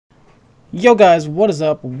Yo guys, what is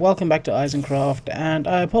up? Welcome back to AizenCraft, and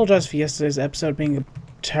I apologize for yesterday's episode being a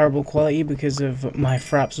terrible quality because of my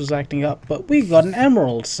fraps was acting up, but we got an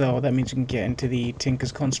emerald, so that means we can get into the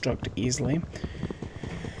Tinker's Construct easily.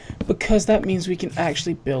 Because that means we can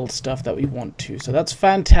actually build stuff that we want to, so that's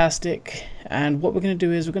fantastic. And what we're going to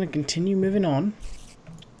do is we're going to continue moving on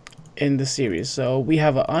in the series. So we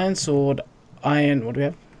have an iron sword, iron, what do we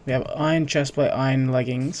have? We have iron chestplate, iron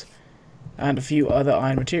leggings, and a few other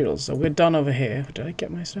iron materials. So we're done over here. Did I get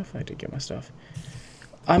my stuff? I did get my stuff.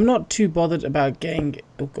 I'm not too bothered about getting...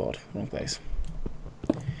 Oh god, wrong place.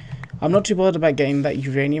 I'm not too bothered about getting that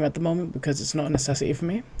uranium at the moment because it's not a necessity for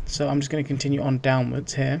me. So I'm just going to continue on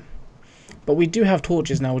downwards here. But we do have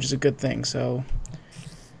torches now, which is a good thing. So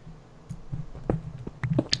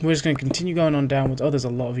we're just going to continue going on downwards. Oh, there's a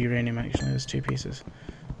lot of uranium actually. There's 2 pieces.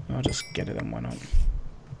 I'll just get it then, why not?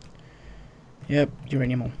 Yep,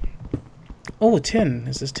 uranium. Oh, tin.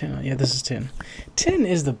 Is this tin? Yeah, this is tin. Tin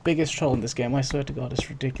is the biggest troll in this game. I swear to God, it's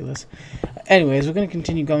ridiculous. Anyways, we're going to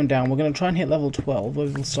continue going down. We're going to try and hit level 12, where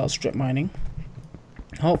we'll start strip mining.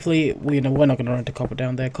 Hopefully, we're not going to run into copper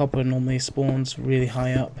down there. Copper normally spawns really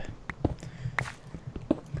high up,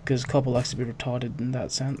 because copper likes to be retarded in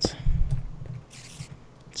that sense.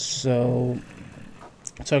 So,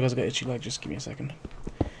 sorry guys, I got itchy leg. Just give me a second.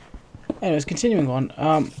 Anyways, continuing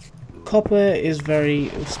on. Copper is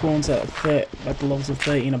spawns at the levels of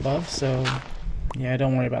 30 and above, so yeah,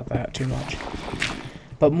 don't worry about that too much.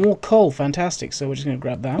 But more coal, fantastic, so we're just going to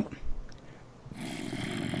grab that.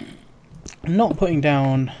 I'm not putting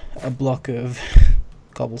down a block of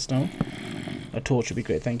cobblestone. A torch would be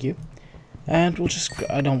great, thank you. And we'll just...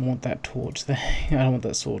 I don't want that torch there. I don't want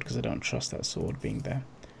that sword because I don't trust that sword being there.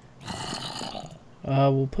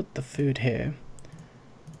 We'll put the food here.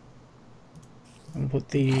 And put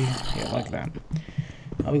the... yeah, like that.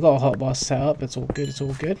 We've got a hotbar set up. It's all good. It's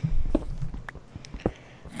all good.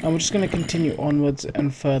 And we're just going to continue onwards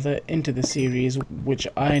and further into the series, which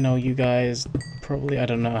I know you guys probably... I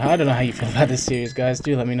don't know how you feel about this series, guys.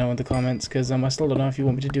 Do let me know in the comments, because I still don't know if you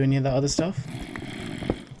want me to do any of that other stuff.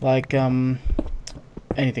 Like,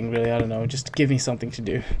 anything really. I don't know. Just give me something to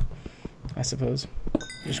do, I suppose.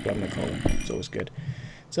 Just grab my coal. It's always good.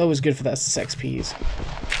 It's always good for that sex peas.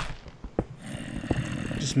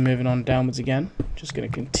 Just moving on downwards again. Just going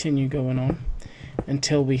to continue going on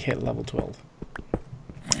until we hit level 12.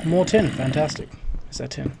 More tin, fantastic. Is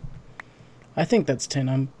that tin? I think that's tin.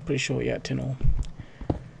 I'm pretty sure, yeah, tin ore.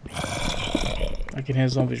 I can hear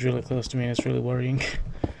zombies really close to me and it's really worrying.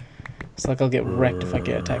 It's like I'll get wrecked if I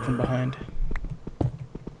get attacked from behind.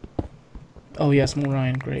 Oh yes, more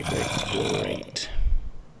iron. Great, great, great.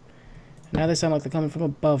 Now they sound like they're coming from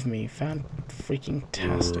above me.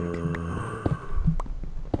 Fan-freaking-tastic.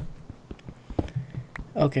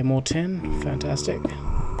 Okay, more tin. Fantastic.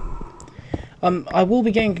 I will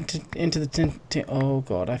be getting into the tin. Oh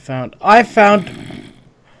god, I found. Diamonds!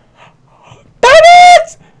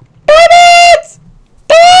 Diamonds!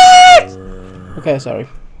 Diamonds! Okay, sorry.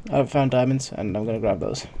 I found diamonds, and I'm gonna grab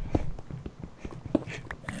those.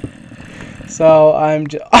 So I'm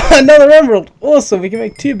just another emerald. Awesome. We can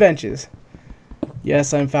make 2 benches.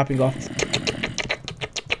 Yes, I'm fapping off.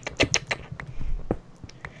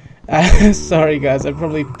 Sorry guys, I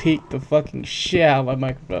probably peaked the fucking shit out of my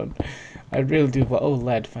microphone. I really do. Oh,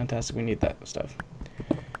 lead, fantastic. We need that stuff.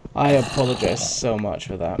 I apologize so much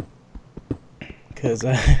for that, because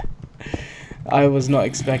I was not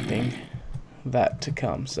expecting that to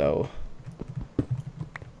come. So,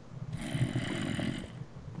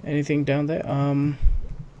 anything down there? I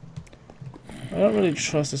don't really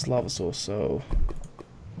trust this lava source, so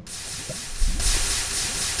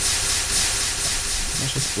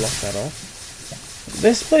let's just block that off.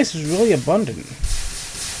 This place is really abundant.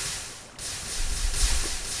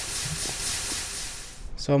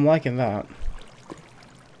 So I'm liking that.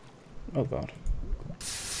 Oh god.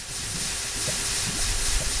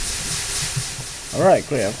 Alright,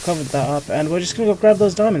 great. I've covered that up. And we're just going to go grab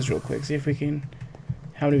those diamonds real quick. See if we can...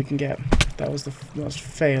 how many we can get. That was the most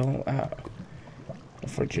fail at a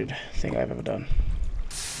frigid thing I've ever done.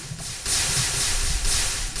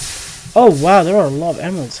 Oh wow, there are a lot of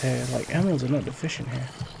emeralds here. Like, emeralds are not deficient here.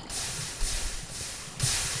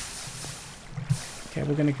 Okay,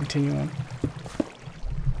 we're going to continue on.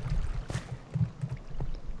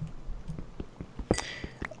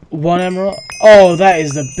 One emerald. Oh, that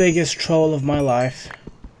is the biggest troll of my life.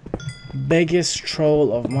 Biggest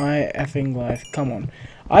troll of my effing life. Come on.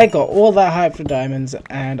 I got all that hype for diamonds,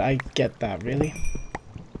 and I get that, really?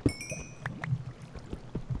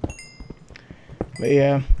 But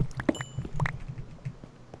yeah.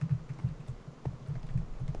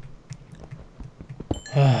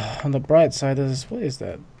 on the bright side, there's, what is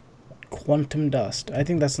that? Quantum dust. I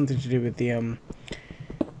think that's something to do with the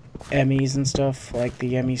MEs and stuff, like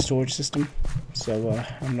the ME storage system. So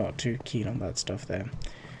I'm not too keen on that stuff there.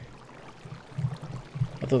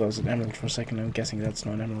 I thought that was an emerald for a second. I'm guessing that's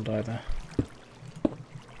not an emerald either.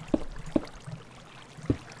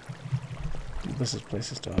 This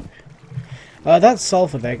place is dark. That's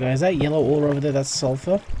sulfur there, guys. That yellow ore over there, that's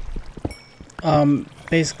sulfur.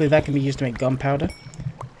 Basically that can be used to make gunpowder,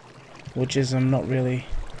 which is not really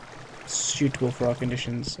suitable for our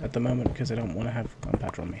conditions at the moment because I don't want to have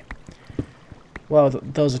gunpowder on me. Well,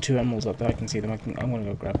 those are 2 emeralds up there. I can see them. I'm going to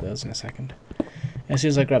go grab those in a second. As soon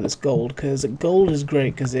as I grab this gold, because gold is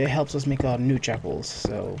great because it helps us make our new chapels.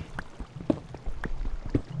 So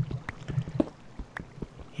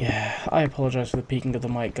yeah, I apologize for the peaking of the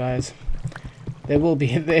mic, guys. There will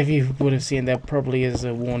be, if you would have seen, there probably is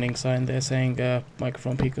a warning sign there saying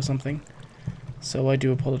microphone peak or something. So I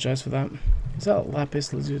do apologize for that. Is that lapis?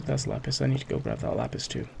 That's lapis. I need to go grab that lapis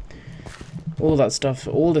too. All that stuff,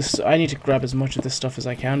 all this, I need to grab as much of this stuff as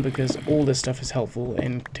I can because all this stuff is helpful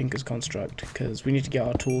in Tinker's Construct because we need to get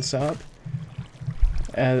our tools set up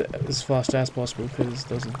as fast as possible because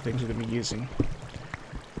those are the things we're going to be using.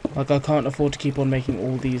 Like, I can't afford to keep on making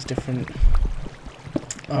all these different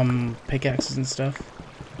pickaxes and stuff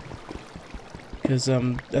because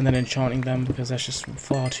and then enchanting them because that's just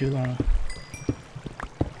far too long.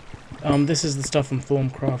 This is the stuff from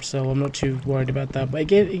Thorncraft, so I'm not too worried about that, but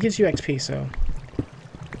it gives you XP, so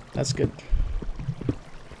that's good.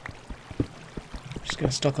 Just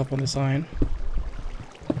gonna stock up on this iron.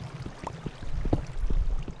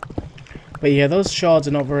 But yeah, those shards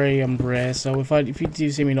are not very rare, so if you do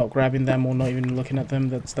see me not grabbing them or not even looking at them,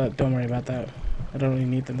 don't worry about that. I don't really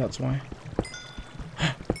need them, that's why.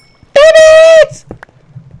 Damn it!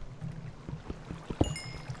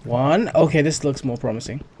 1. Okay, this looks more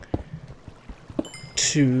promising.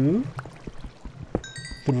 2,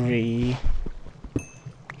 3,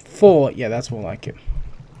 4. Yeah, that's more like it.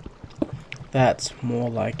 That's more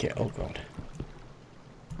like it. Oh god.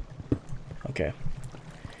 Okay.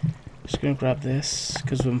 Just gonna grab this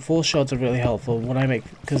because 4 shards are really helpful when I make,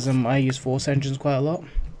 because I use force engines quite a lot.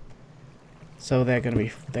 So they're gonna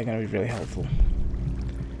be really helpful.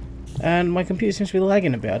 And my computer seems to be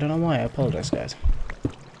lagging a bit. I don't know why. I apologize, guys.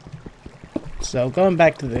 So going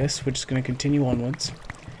back to this, we're just going to continue onwards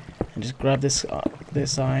and just grab this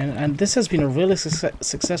this iron. And this has been a really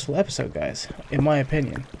successful episode, guys, in my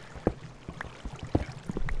opinion.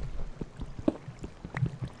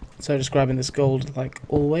 So just grabbing this gold like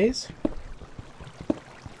always,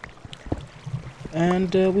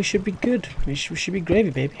 and we should be good. We should be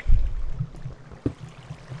gravy, baby.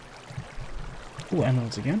 Oh,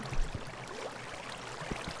 emeralds again.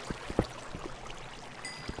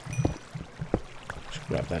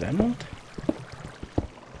 Grab that emerald.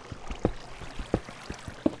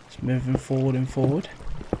 Just moving forward and forward.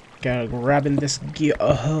 Grabbing this gear.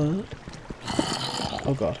 Oh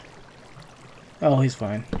god. Oh, he's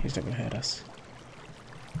fine. He's not gonna hurt us.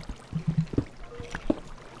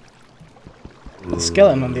 The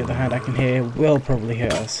skeleton, on the other hand, I can hear will probably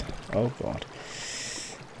hurt us. Oh god.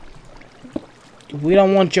 We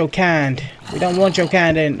don't want your kind. We don't want your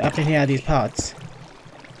kind up in here, these parts.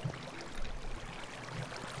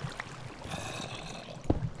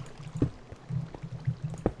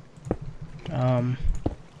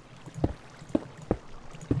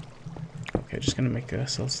 Okay, just gonna make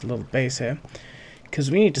ourselves a little base here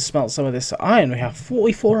because we need to smelt some of this iron. We have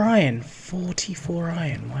 44 iron. 44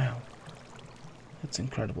 iron. Wow, that's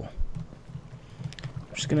incredible.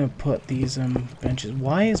 I'm just gonna put these benches.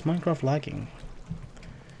 Why is Minecraft lagging?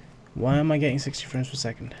 Why am I getting 60 frames per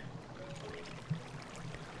second?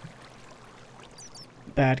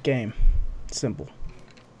 Bad game. Simple.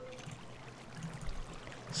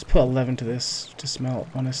 Let's put 11 to this to smelt,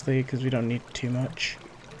 honestly, because we don't need too much.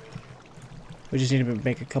 We just need to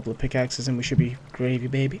make a couple of pickaxes and we should be gravy,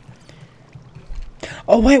 baby.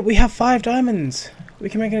 Oh wait, we have 5 diamonds! We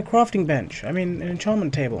can make a crafting bench. I mean, an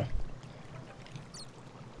enchantment table.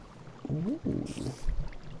 Ooh.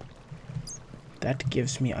 That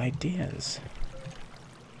gives me ideas.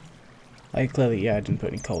 I clearly, yeah, I didn't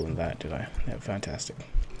put any coal in that, did I? Yeah, fantastic.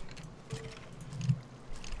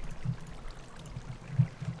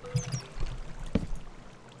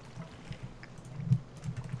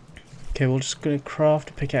 Okay, we're just gonna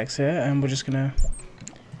craft a pickaxe here, and we're just gonna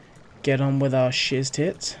get on with our shiz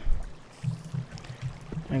tits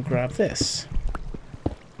and grab this.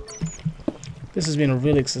 This has been a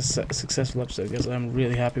really successful episode, guys. I'm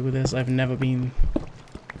really happy with this. I've never been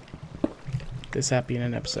this happy in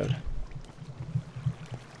an episode.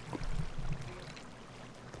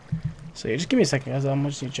 So yeah, just give me a second, guys. I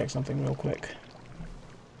just need to check something real quick.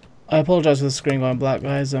 I apologize for the screen going black,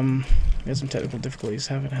 guys. There's some technical difficulties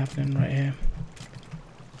happening right here.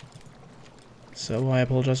 So I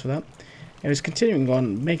apologize for that. Anyways, continuing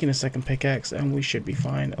on, making a second pickaxe, and we should be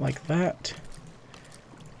fine like that.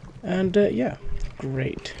 And yeah,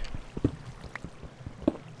 great.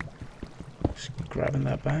 Just grabbing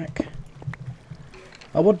that back.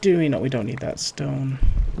 What do we know? We don't need that stone,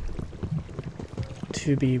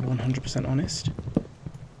 to be 100% honest.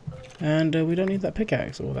 And we don't need that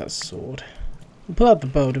pickaxe or that sword. We'll pull out the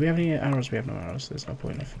bow. Do we have any arrows? We have no arrows. There's no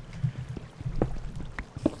point of.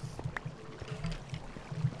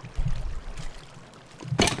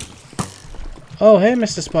 Oh, hey,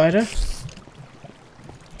 Mr. Spider.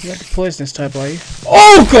 You're not the poisonous type, are you?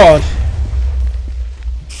 Oh, God!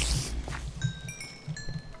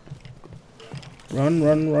 Run,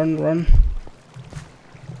 run, run, run.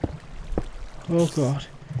 Oh, God.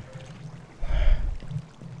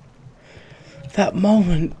 That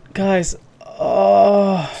moment, guys.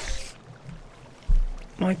 Oh.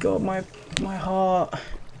 My God, my heart.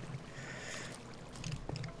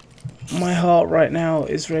 My heart right now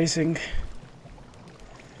is racing.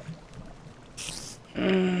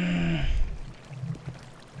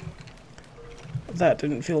 That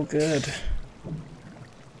didn't feel good.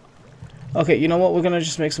 Okay, you know what? We're gonna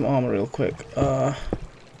just make some armor real quick. Oh,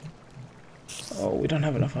 we don't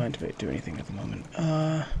have enough iron to do anything at the moment.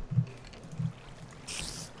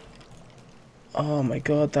 Oh my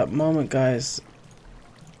God, that moment, guys.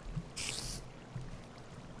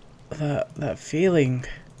 That feeling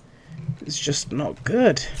is just not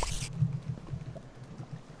good.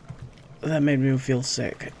 That made me feel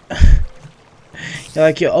sick. You're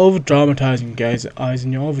like, you're over dramatizing, guys.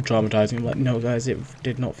 Aizen, you're over dramatizing. I'm like, no, guys, it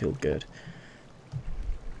did not feel good.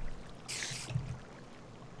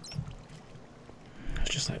 I was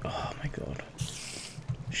just like, oh my God,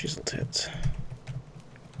 shizzle tits.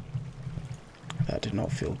 That did not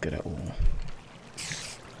feel good at all.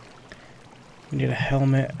 We need a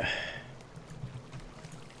helmet.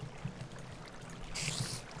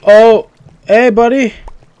 Oh, hey, buddy.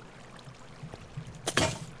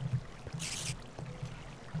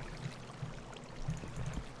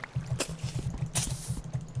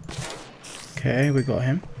 Okay, we got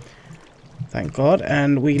him. Thank God.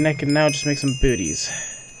 And we can now just make some booties.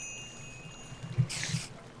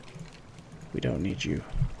 We don't need you.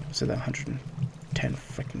 I said that 110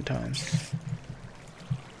 freaking times.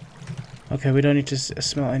 Okay, we don't need to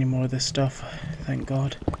smell any more of this stuff. Thank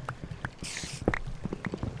God.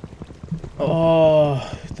 Oh,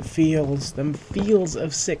 the feels. Them feels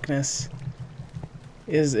of sickness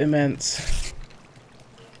is immense.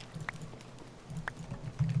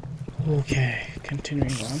 Okay,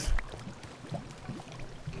 continuing on.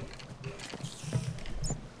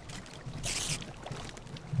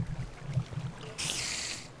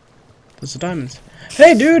 Those are diamonds.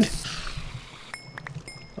 Hey, dude!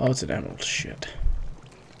 Oh, it's an emerald. Shit.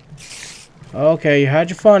 Okay, you had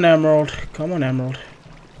your fun, Emerald. Come on, Emerald.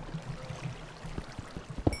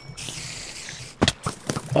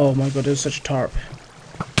 Oh my God, it was such a tarp.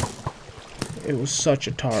 It was such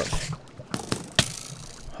a tarp.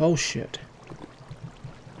 Oh shit.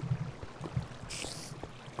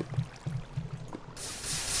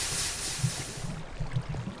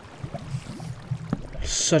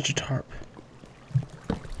 Such a tarp.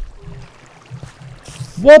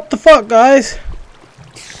 What the fuck, guys?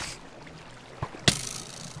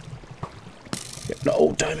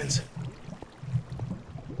 No, diamonds.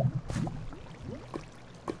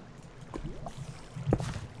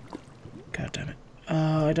 God damn it.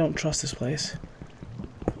 I don't trust this place.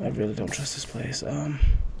 I really don't trust this place. I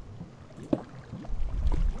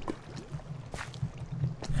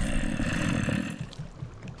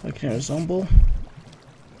can resemble.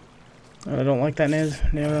 I don't like that near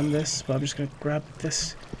this, but I'm just gonna grab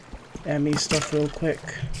this ME stuff real quick.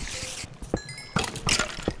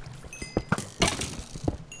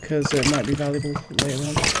 Because it might be valuable later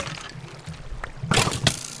on.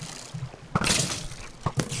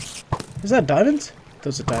 Is that diamonds?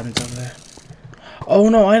 Those are diamonds over there. Oh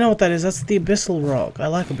no, I know what that is. That's the abyssal rock. I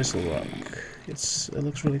like abyssal rock. It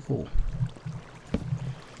looks really cool.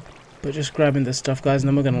 But just grabbing this stuff, guys, and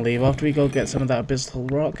then we're gonna leave. After we go get some of that abyssal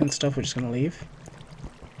rock and stuff, we're just gonna leave.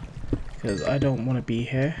 Because I don't want to be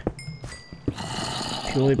here.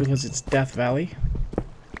 Purely because it's Death Valley.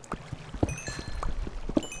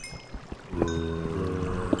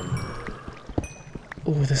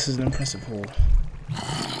 Oh, this is an impressive haul.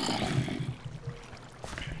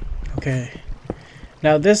 Okay.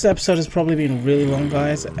 Now, this episode has probably been really long,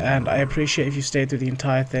 guys, and I appreciate if you stayed through the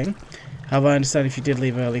entire thing. However, I understand if you did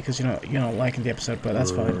leave early because you're not liking the episode, but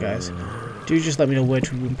that's fine, guys. Do just let me know where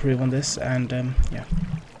to improve on this, and yeah.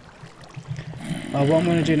 What I'm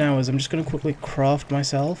going to do now is I'm just going to quickly craft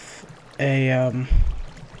myself a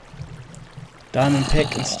diamond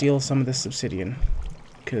pick and steal some of this obsidian,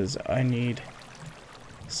 because I need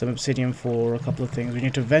some obsidian for a couple of things. We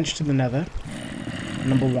need to venture to the nether,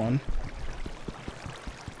 number 1.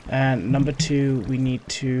 And number 2, we need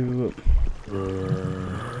to...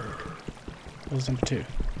 What was number 2?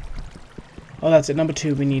 Oh, that's it. Number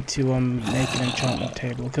 2, we need to make an enchantment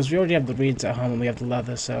table, because we already have the reeds at home and we have the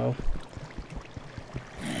leather, so...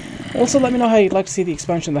 Also, let me know how you'd like to see the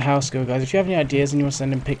expansion of the house go, guys. If you have any ideas and you want to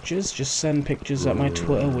send in pictures, just send pictures at my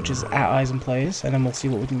Twitter, which is @AizenPlays, and then we'll see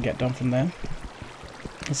what we can get done from there.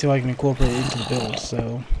 Let's see how I can incorporate it into the build.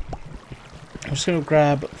 So, I'm just going to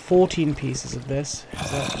grab 14 pieces of this.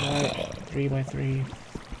 Is that right? 3x3.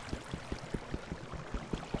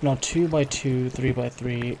 No, 2x2,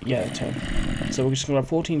 3x3. Yeah, 10. So we're just going to grab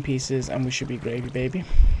 14 pieces, and we should be gravy, baby.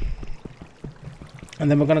 And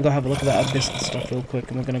then we're going to go have a look at that abyss stuff real quick,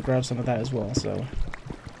 and we're going to grab some of that as well, so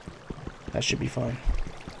that should be fine.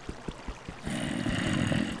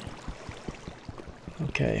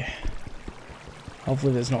 Okay.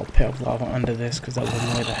 Hopefully there's not a pit of lava under this, because that would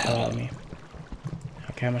annoy the hell out of me.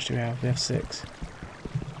 Okay, how much do we have? We have 6.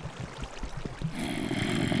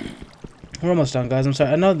 We're almost done, guys. I'm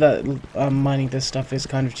sorry. I know that mining this stuff is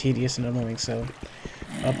kind of tedious and annoying, so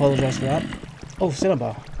I apologize for that. Oh,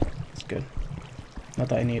 cinnabar. That's good. Not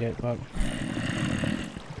that I need it, but...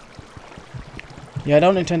 yeah, I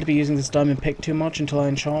don't intend to be using this diamond pick too much until I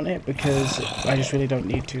enchant it, because I just really don't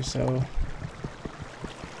need to, so...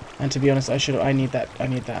 And to be honest, I need that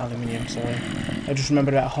aluminium, sorry. I just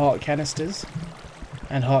remembered about heart canisters.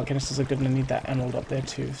 And heart canisters are good, and I need that emerald up there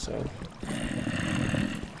too, so...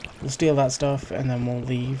 We'll steal that stuff, and then we'll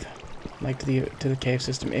leave, like, to the cave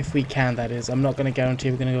system, if we can, that is. I'm not going to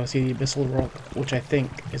guarantee we're going to go see the Abyssal Rock, which I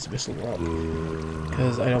think is Abyssal Rock,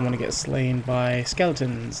 because I don't want to get slain by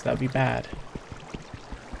skeletons. That would be bad.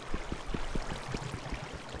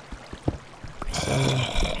 So,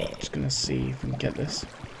 just going to see if we can get this.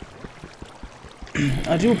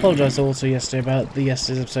 I do apologise also yesterday about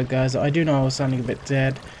yesterday's episode, guys. I do know I was sounding a bit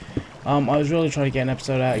dead. I was really trying to get an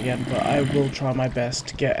episode out again, but I will try my best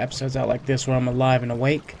to get episodes out like this where I'm alive and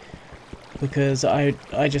awake, because I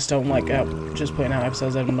just don't like just putting out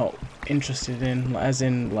episodes I'm not interested in, as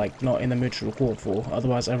in, like, not in the mood to record for.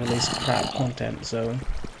 Otherwise I release crap content, so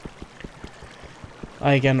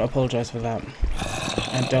I again apologise for that,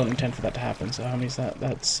 and don't intend for that to happen. So how many is that?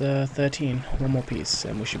 That's 13. One more piece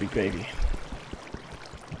and we should be gravy.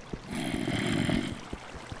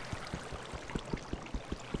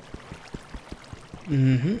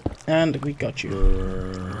 And we got you.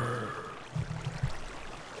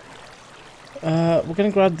 We're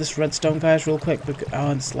gonna grab this redstone, guys, real quick. Oh,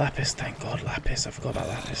 and it's lapis. Thank God, lapis. I forgot about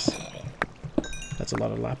lapis. That's a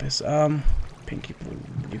lot of lapis. Pink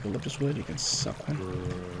eucalyptus wood. You can suck one.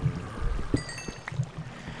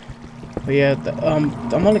 But yeah,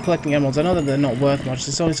 I'm only collecting emeralds. I know that they're not worth much.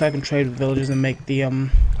 It's only so I can trade with villagers and make the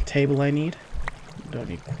table I need. Don't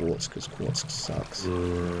need quartz because quartz sucks.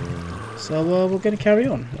 So we're gonna carry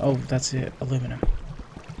on. Oh, that's it. Aluminium.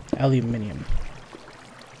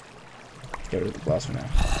 Get rid of the glass for now.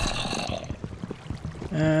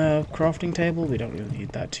 Crafting table. We don't really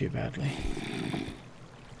need that too badly.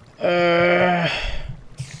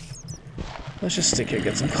 Let's just stick here and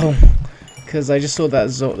get some coal. Because I just saw that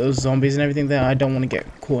those zombies and everything there. I don't want to get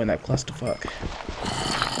caught in that clusterfuck.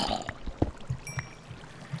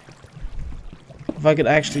 If I could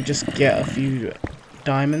actually just get a few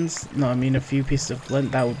diamonds, a few pieces of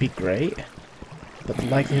flint, that would be great. But the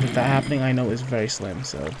likelihood of that happening, I know, is very slim,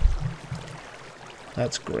 so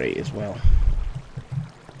that's great as well.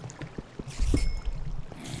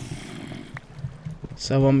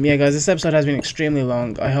 So, yeah, guys, this episode has been extremely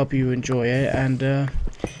long. I hope you enjoy it, and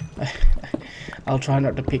I'll try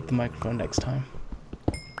not to peek the microphone next time,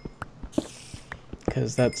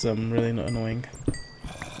 because that's really not annoying.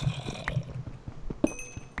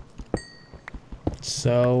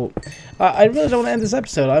 So, I really don't want to end this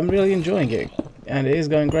episode. I'm really enjoying it, and it is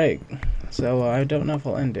going great. So, I don't know if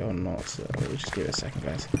I'll end it or not, so we'll just give it a second,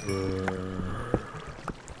 guys.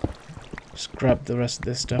 Just grab the rest of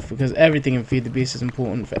this stuff, because everything in Feed the Beast is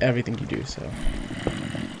important for everything you do, so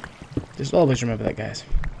just always remember that, guys.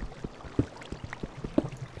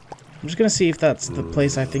 I'm just gonna see if that's the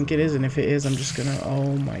place I think it is, and if it is, I'm just gonna...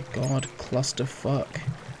 oh my god, clusterfuck.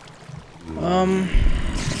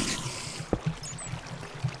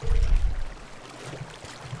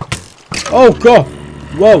 Oh god!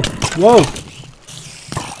 Whoa! Whoa!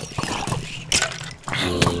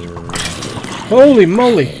 Holy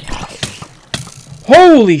moly!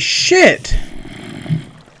 Holy shit!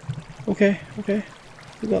 Okay, okay.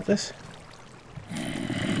 We got this.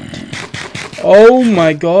 Oh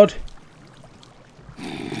my god.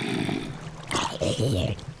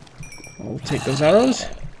 I'll take those arrows.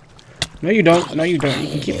 No you don't. No you don't. You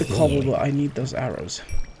can keep the cobble, but I need those arrows.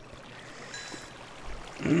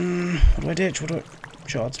 What do I ditch? What do I...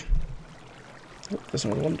 Shards. Oh, that's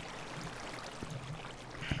not what I want.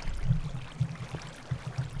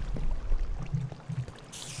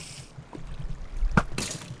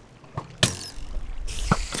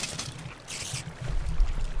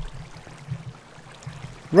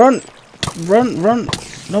 Run! Run, run!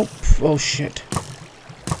 Nope. Oh shit.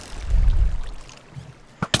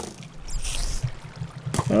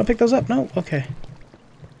 Can I pick those up? No? Okay.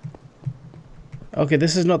 Okay,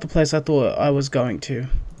 this is not the place I thought I was going to.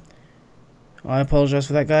 I apologize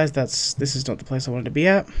for that, guys. This is not the place I wanted to be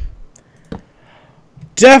at.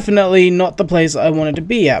 Definitely not the place I wanted to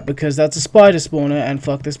be at, because that's a spider spawner, and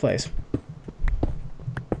fuck this place.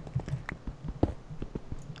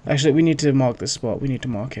 Actually, we need to mark this spot. We need to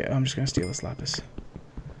mark it. I'm just going to steal this lapis.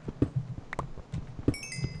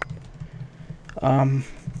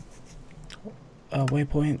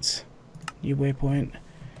 Waypoints. New waypoint.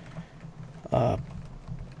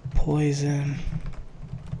 Poison.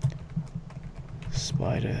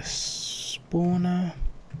 Spider spawner.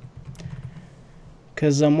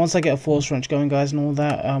 Because once I get a force wrench going, guys, and all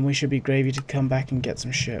that, we should be gravy to come back and get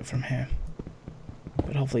some shit from here.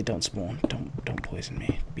 But hopefully don't spawn. Don't poison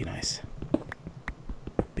me. Be nice.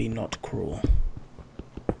 Be not cruel.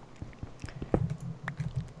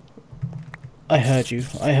 I heard you.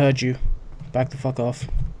 I heard you. Back the fuck off.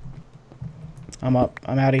 I'm up.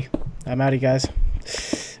 I'm outie. I'm outie, guys.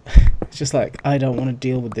 It's just like, I don't want to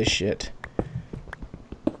deal with this shit.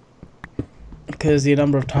 Because the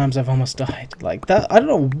number of times I've almost died. Like, that, I don't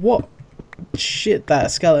know what shit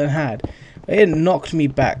that skeleton had. It knocked me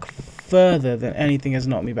back further than anything has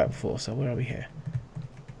knocked me back before. So where are we here?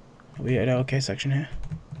 Are we at an okay section here?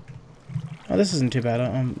 Oh, this isn't too bad.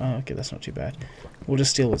 Oh, okay, that's not too bad. We'll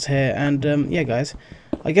just steal what's here. And yeah, guys,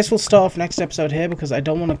 I guess we'll start off next episode here, because I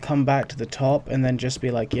don't want to come back to the top and then just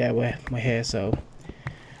be like, yeah, we're here. So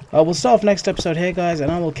we'll start off next episode here, guys,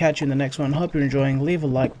 and I will catch you in the next one. Hope you're enjoying. Leave a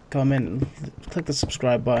like, comment, click the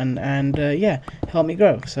subscribe button, and yeah, help me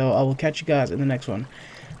grow. So I will catch you guys in the next one.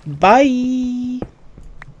 Bye.